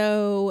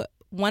 So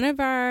one of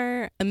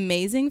our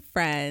amazing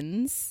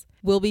friends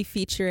will be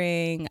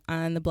featuring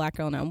on the Black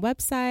Girl Gnome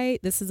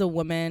website. This is a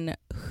woman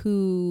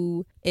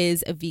who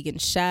is a vegan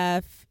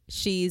chef.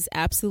 She's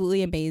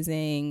absolutely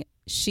amazing.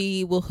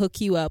 She will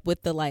hook you up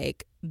with the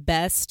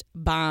best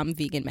bomb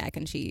vegan mac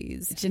and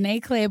cheese.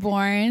 Janae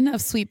Claiborne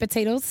of Sweet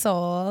Potato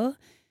Soul.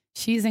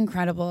 She's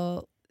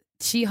incredible.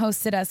 She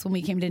hosted us when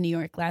we came to New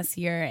York last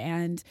year,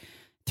 and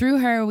through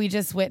her, we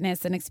just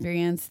witnessed and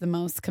experienced the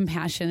most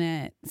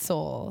compassionate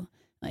soul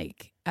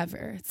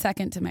ever.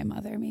 Second to my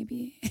mother,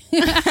 maybe.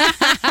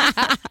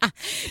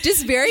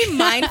 Just very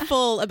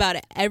mindful about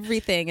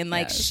everything. And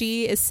Yes.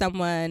 She is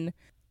someone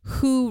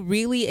who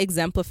really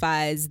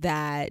exemplifies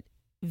that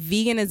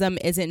veganism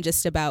isn't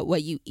just about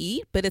what you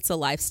eat, but it's a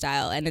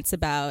lifestyle and it's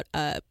about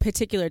a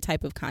particular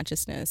type of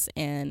consciousness.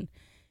 And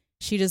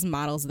she just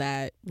models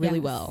that really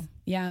well.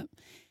 Yeah.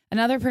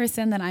 Another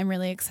person that I'm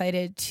really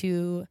excited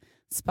to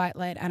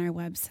spotlight on our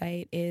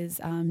website is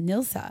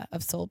Nilsa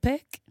of Soul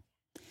Pick.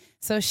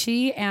 So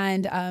she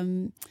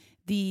and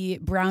the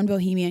Brown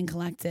Bohemian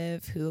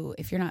Collective, who,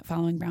 if you're not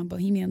following Brown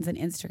Bohemians on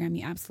Instagram,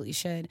 you absolutely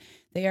should.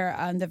 They are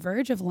on the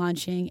verge of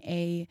launching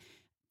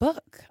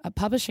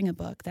publishing a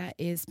book that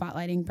is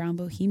spotlighting Brown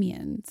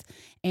Bohemians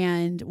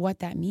and what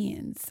that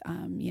means.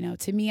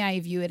 To me, I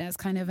view it as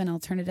kind of an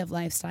alternative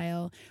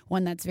lifestyle,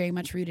 one that's very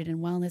much rooted in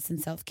wellness and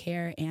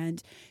self-care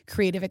and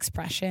creative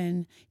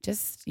expression.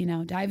 Just,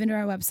 dive into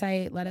our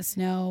website. Let us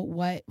know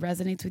what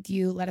resonates with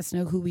you. Let us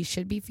know who we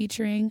should be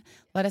featuring.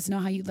 Let us know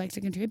how you'd like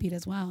to contribute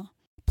as well.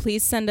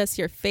 Please send us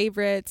your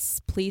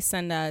favorites. Please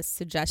send us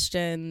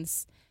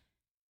suggestions.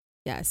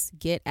 Yes,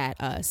 get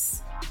at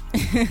us.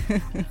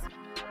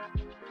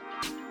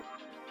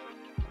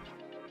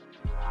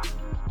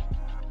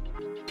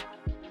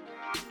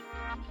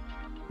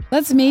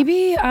 Let's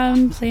maybe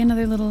play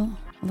another little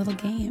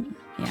game.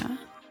 Yeah.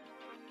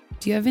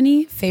 Do you have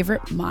any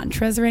favorite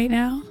mantras right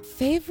now?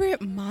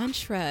 Favorite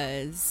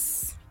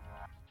mantras?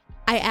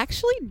 I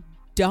actually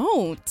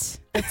don't.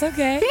 It's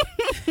okay.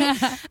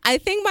 I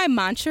think my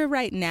mantra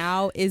right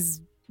now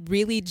is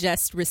really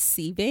just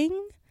receiving.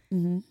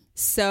 Mm-hmm.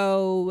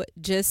 So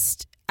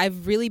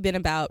I've really been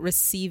about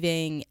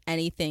receiving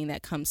anything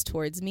that comes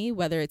towards me,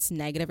 whether it's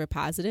negative or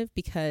positive,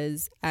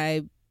 because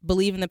I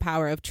believe in the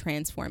power of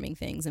transforming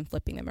things and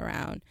flipping them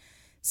around.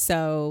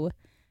 So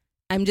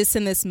I'm just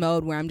in this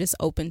mode where I'm just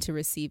open to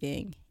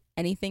receiving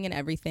anything and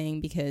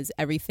everything, because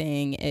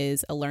everything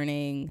is a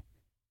learning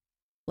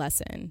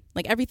lesson.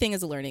 Like, everything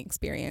is a learning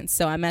experience.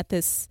 So I'm at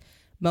this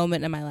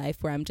moment in my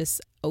life where I'm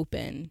just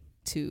open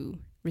to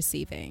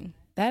receiving.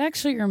 That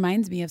actually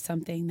reminds me of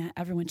something that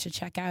everyone should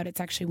check out. It's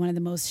actually one of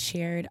the most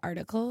shared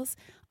articles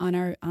on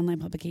our online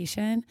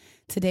publication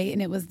to date,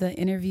 and it was the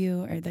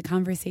interview, or the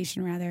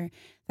conversation rather,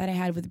 that I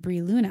had with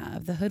Brie Luna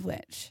of the Hood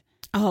Witch.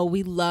 Oh,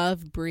 we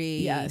love Brie.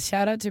 Yeah,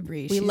 shout out to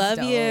Brie. We She's love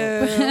dope.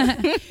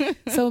 you.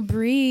 So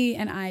Brie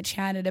and I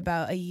chatted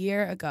about a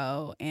year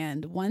ago,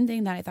 and one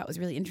thing that I thought was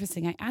really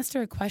interesting, I asked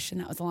her a question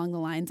that was along the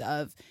lines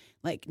of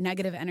like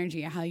negative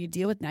energy, or how you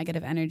deal with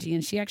negative energy,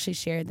 and she actually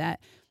shared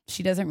that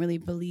she doesn't really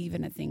believe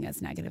in a thing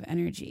as negative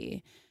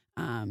energy.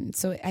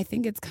 So I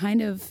think it's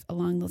kind of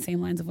along the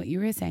same lines of what you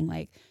were saying,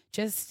 like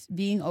just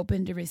being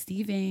open to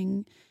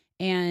receiving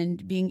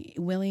and being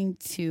willing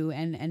to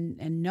and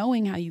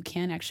knowing how you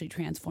can actually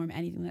transform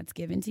anything that's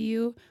given to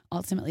you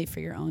ultimately for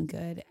your own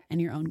good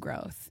and your own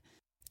growth.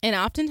 And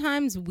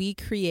oftentimes we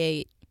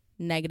create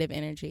negative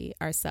energy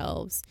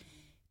ourselves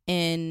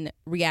in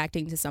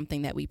reacting to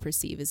something that we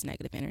perceive as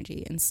negative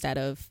energy instead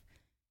of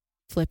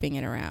flipping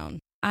it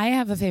around. I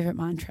have a favorite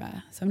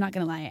mantra, so I'm not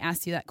going to lie. I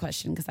asked you that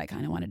question because I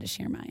kind of wanted to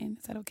share mine.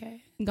 Is that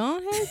okay? Go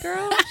ahead,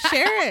 girl.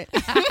 Share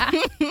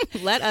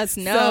it. Let us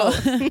know.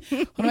 So,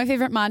 one of my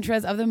favorite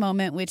mantras of the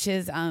moment, which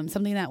is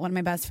something that one of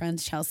my best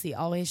friends, Chelsea,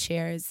 always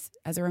shares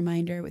as a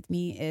reminder with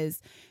me,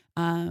 is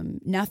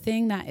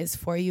nothing that is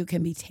for you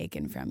can be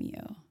taken from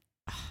you.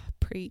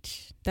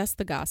 Preach. That's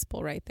the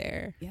gospel right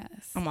there.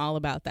 Yes. I'm all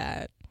about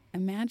that.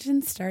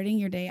 Imagine starting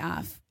your day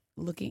off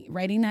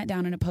writing that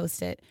down on a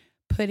Post-it,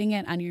 putting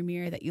it on your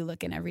mirror that you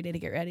look in every day to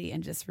get ready,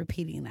 and just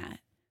repeating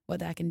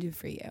what that can do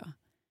for you.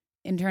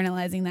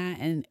 Internalizing that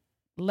and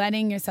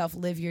letting yourself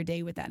live your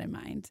day with that in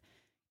mind.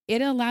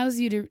 It allows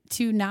you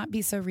to not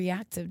be so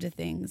reactive to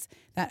things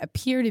that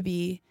appear to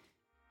be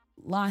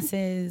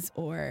losses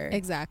or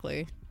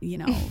exactly,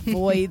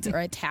 voids or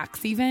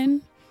attacks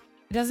even.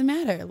 It doesn't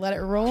matter. Let it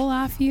roll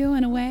off you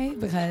in a way,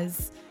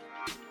 because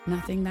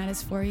nothing that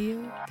is for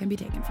you can be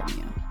taken from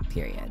you,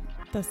 period.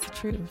 That's the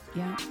truth.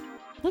 Yeah.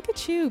 Look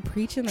at you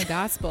preaching the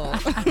gospel.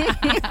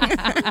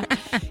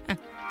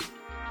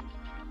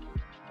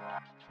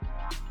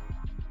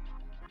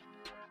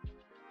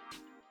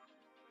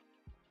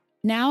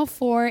 Now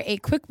for a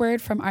quick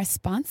word from our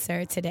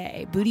sponsor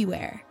today,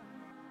 Bootywear.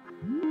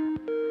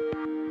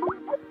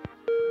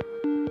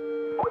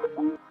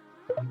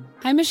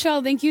 Hi,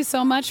 Michelle. Thank you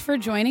so much for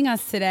joining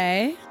us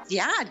today.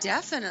 Yeah,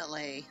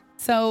 definitely.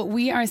 So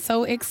we are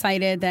so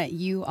excited that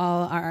you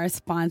all are our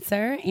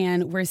sponsor,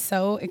 and we're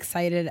so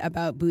excited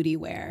about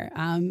Bootywear.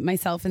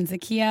 Myself and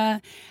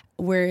Zakkiyyah,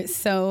 we're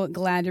so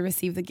glad to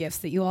receive the gifts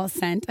that you all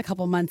sent a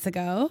couple months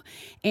ago,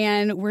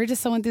 and we're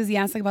just so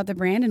enthusiastic about the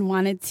brand and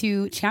wanted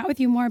to chat with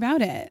you more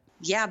about it.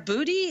 Yeah,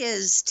 Booty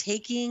is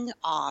taking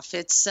off.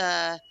 It's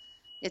a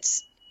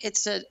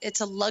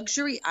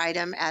luxury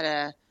item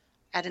at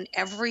an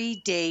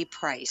everyday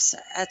price.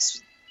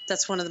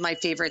 That's one of my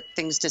favorite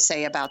things to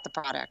say about the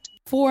product.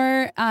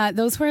 For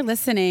those who are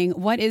listening,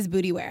 what is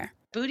Bootywear?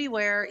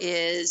 Bootywear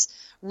is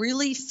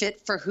really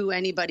fit for who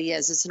anybody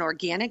is. It's an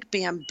organic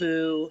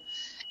bamboo,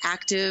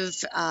 active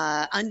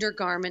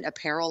undergarment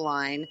apparel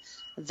line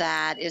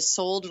that is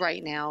sold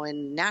right now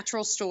in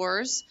natural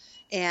stores.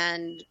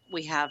 And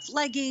we have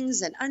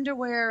leggings and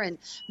underwear and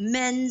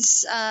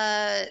men's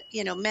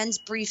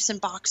briefs and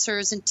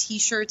boxers and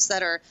T-shirts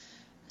that are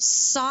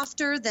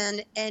softer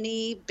than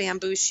any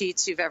bamboo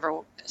sheets you've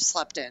ever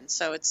slept in.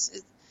 So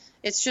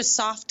it's just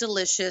soft,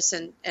 delicious,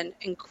 and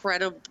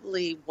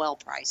incredibly well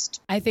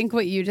priced. I think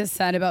what you just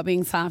said about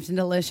being soft and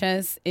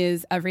delicious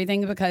is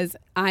everything, because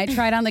I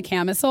tried on the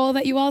camisole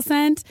that you all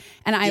sent,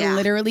 and I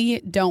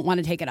literally don't want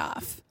to take it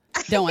off.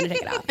 Don't want to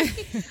take it off.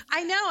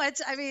 I know.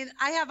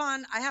 I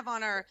have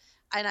on our,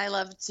 and I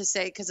love to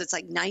say, because it's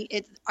like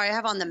I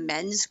have on the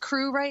men's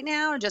crew right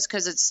now, just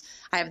because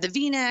I have the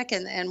V-neck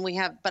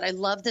but I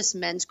love this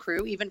men's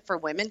crew, even for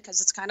women,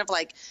 because it's kind of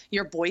like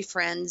your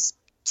boyfriend's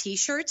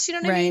T-shirts, you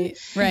know what I mean?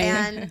 Right.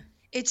 And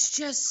it's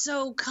just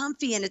so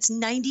comfy, and it's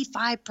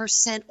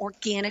 95%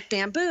 organic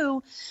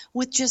bamboo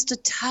with just a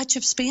touch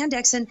of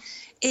spandex, and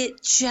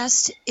it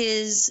just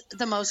is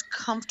the most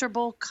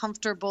comfortable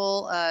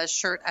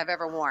shirt I've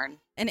ever worn.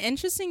 And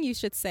interesting, you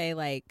should say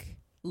like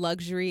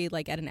luxury,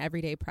 like at an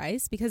everyday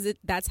price, because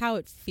that's how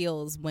it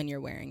feels when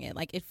you're wearing it.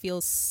 Like, it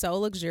feels so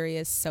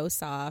luxurious, so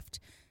soft,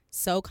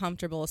 so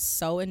comfortable,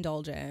 so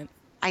indulgent.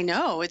 I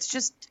know. It's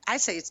just, I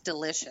say it's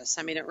delicious.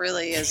 I mean, it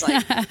really is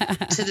like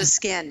to the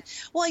skin.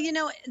 Well,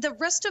 the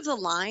rest of the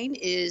line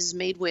is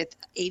made with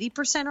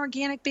 80%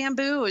 organic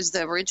bamboo. It was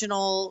the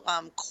original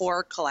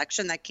core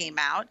collection that came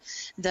out.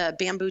 The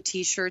bamboo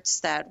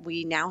t-shirts that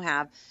we now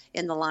have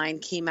in the line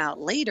came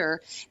out later.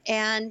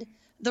 And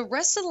the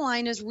rest of the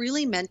line is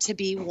really meant to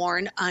be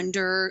worn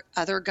under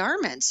other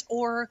garments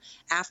or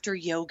after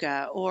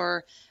yoga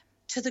or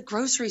to the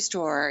grocery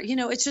store.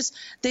 It's just,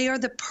 they are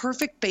the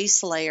perfect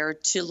base layer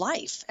to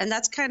life. And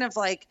that's kind of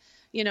like,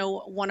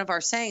 one of our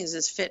sayings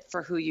is fit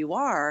for who you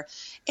are.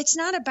 It's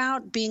not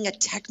about being a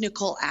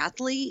technical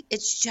athlete.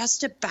 It's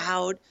just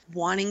about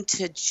wanting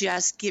to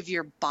just give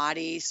your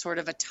body sort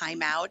of a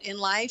timeout in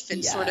life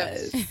and sort of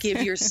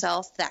give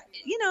yourself that,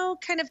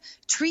 kind of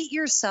treat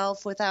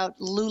yourself without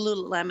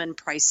Lululemon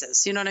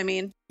prices. You know what I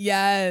mean?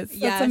 Yes.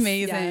 That's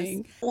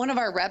amazing. Yes. One of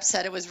our reps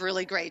said it was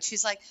really great.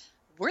 She's like,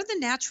 we're the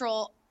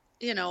natural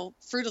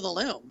fruit of the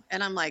loom.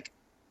 And I'm like,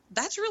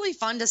 that's really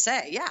fun to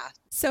say. Yeah.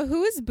 So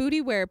who is booty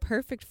wear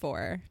perfect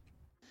for?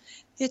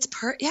 Its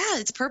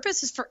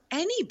purpose is for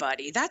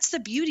anybody. That's the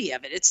beauty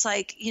of it. It's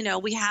like,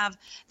 we have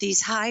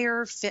these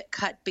higher fit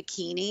cut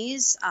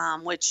bikinis,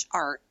 which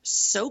are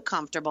so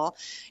comfortable,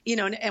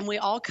 and we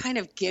all kind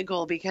of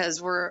giggle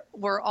because we're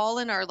all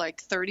in our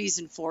like 30s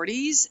and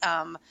 40s,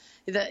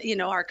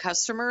 our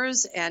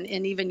customers and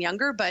even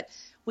younger, but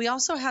we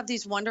also have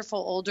these wonderful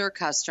older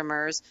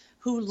customers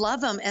who love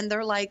them. And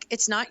they're like,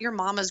 it's not your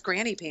mama's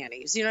granny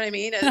panties. You know what I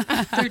mean? And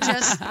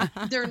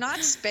they're not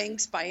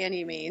Spanx by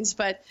any means,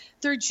 but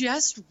they're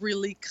just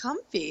really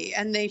comfy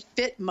and they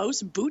fit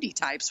most booty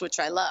types,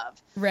 which I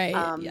love. Right.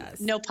 Yes.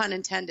 No pun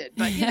intended,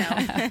 but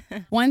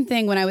One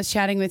thing when I was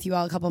chatting with you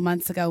all a couple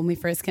months ago when we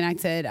first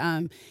connected,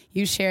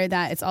 you shared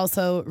that it's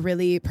also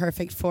really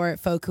perfect for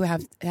folk who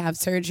have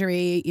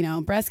surgery,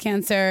 breast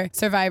cancer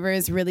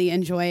survivors really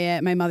enjoy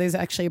it. My mother's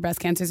actually a breast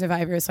cancer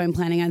survivor, so I'm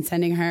planning on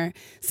sending her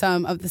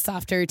some of the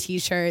softer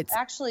t-shirts.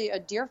 Actually, a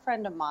dear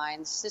friend of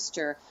mine's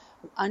sister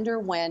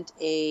underwent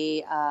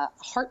a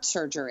heart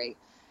surgery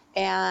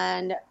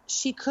and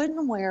she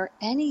couldn't wear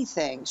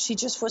anything. She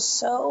just was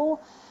so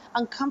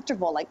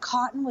uncomfortable. Like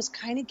cotton was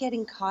kind of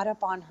getting caught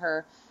up on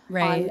her,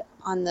 right,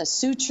 on the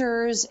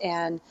sutures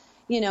and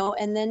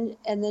and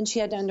then she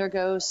had to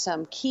undergo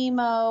some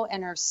chemo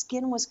and her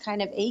skin was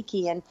kind of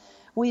achy. And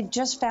we've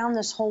just found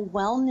this whole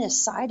wellness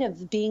side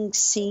of being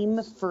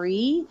seam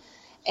free.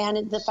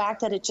 And the fact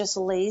that it just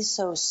lays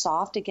so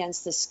soft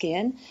against the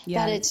skin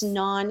that it's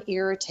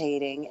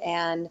non-irritating.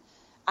 And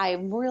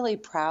I'm really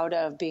proud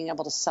of being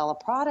able to sell a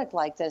product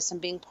like this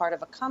and being part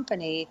of a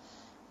company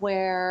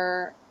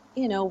where,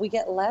 we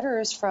get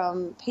letters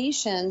from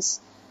patients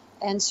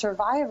and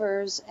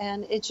survivors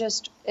and it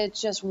just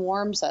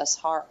warms us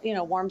heart,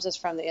 warms us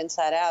from the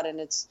inside out. And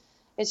it's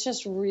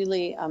just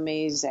really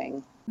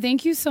amazing.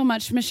 Thank you so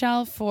much,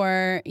 Michelle,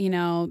 for,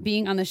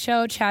 being on the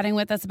show, chatting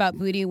with us about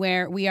booty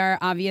wear. We are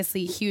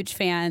obviously huge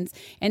fans.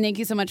 And thank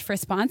you so much for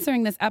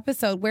sponsoring this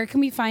episode. Where can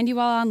we find you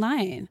all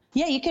online?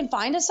 Yeah, you can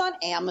find us on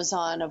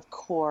Amazon, of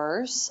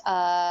course.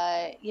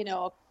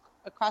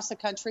 Across the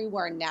country,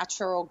 we're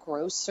natural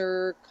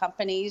grocer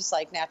companies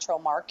like natural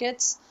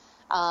markets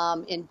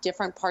in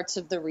different parts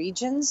of the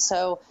region.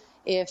 So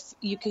if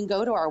you can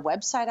go to our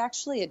website,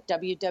 actually, at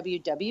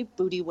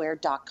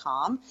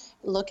www.bootywear.com,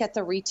 look at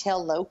the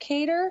retail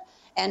locator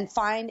and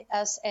find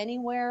us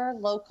anywhere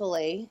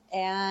locally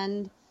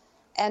and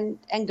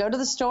go to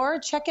the store,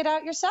 check it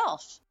out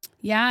yourself.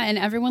 Yeah, and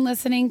everyone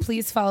listening,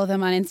 please follow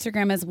them on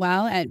Instagram as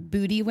well at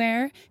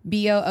bootywear,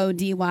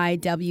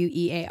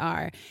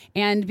 BOODYWEAR.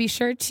 And be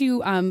sure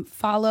to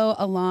follow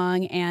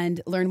along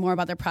and learn more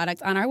about their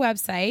products on our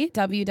website,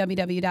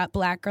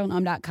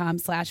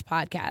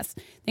 www.blackgirlandom.com/podcast.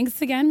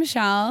 Thanks again,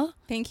 Michelle.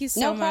 Thank you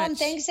so much. No problem.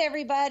 Thanks,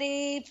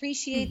 everybody.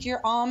 Appreciate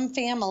your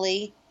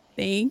family.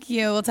 Thank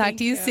you. We'll talk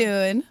to you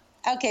soon.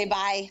 Okay,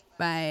 bye.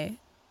 Bye.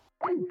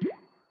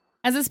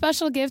 As a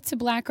special gift to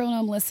Black Girl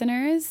Gnome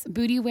listeners,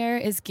 Booty Wear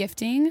is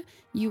gifting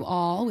you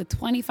all with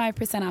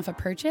 25% off a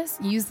purchase.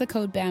 Use the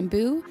code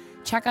BAMBOO.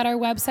 Check out our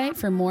website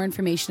for more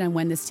information on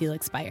when this deal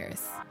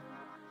expires.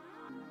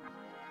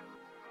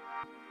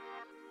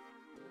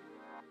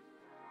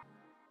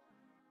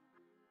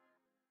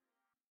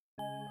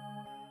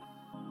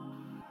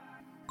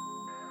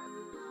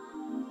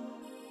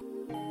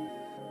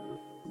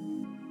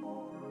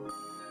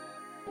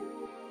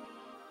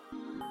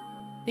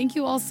 Thank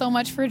you all so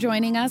much for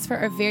joining us for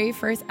our very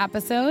first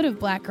episode of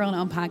Black Girl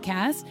Gnome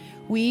Podcast.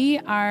 We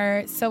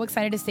are so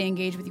excited to stay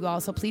engaged with you all,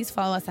 so please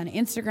follow us on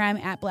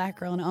Instagram at Black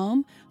Girl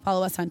Gnome,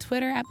 follow us on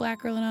Twitter at Black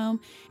Girl Gnome,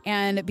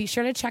 and be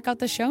sure to check out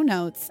the show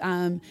notes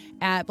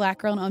at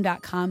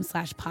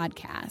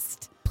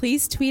blackgirlgnome.com/podcast.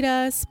 Please tweet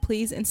us,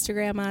 please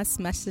Instagram us,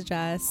 message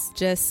us,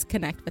 just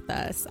connect with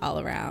us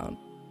all around.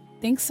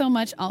 Thanks so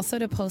much also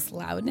to Post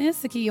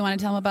Loudness. Zakkiyyah, you want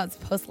to tell them about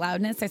Post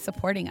Loudness? They're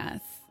supporting us.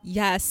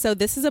 Yes, so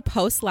this is a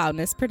Post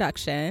Loudness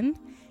production,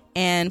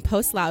 and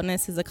Post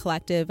Loudness is a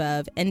collective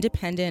of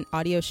independent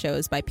audio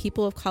shows by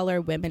people of color,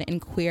 women, and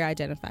queer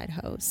identified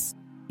hosts.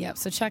 Yep,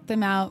 so check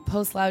them out,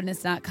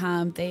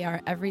 postloudness.com. They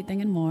are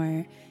everything and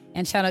more.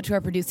 And shout out to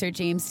our producer,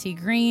 James T.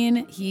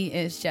 Green. He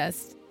is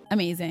just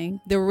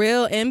amazing. The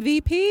real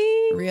MVP.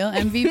 Real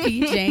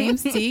MVP,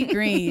 James T.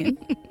 Green.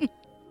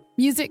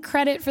 Music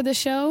credit for the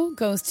show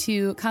goes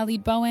to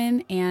Khalid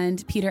Bowen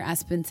and Peter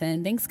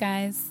Espenson. Thanks,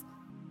 guys.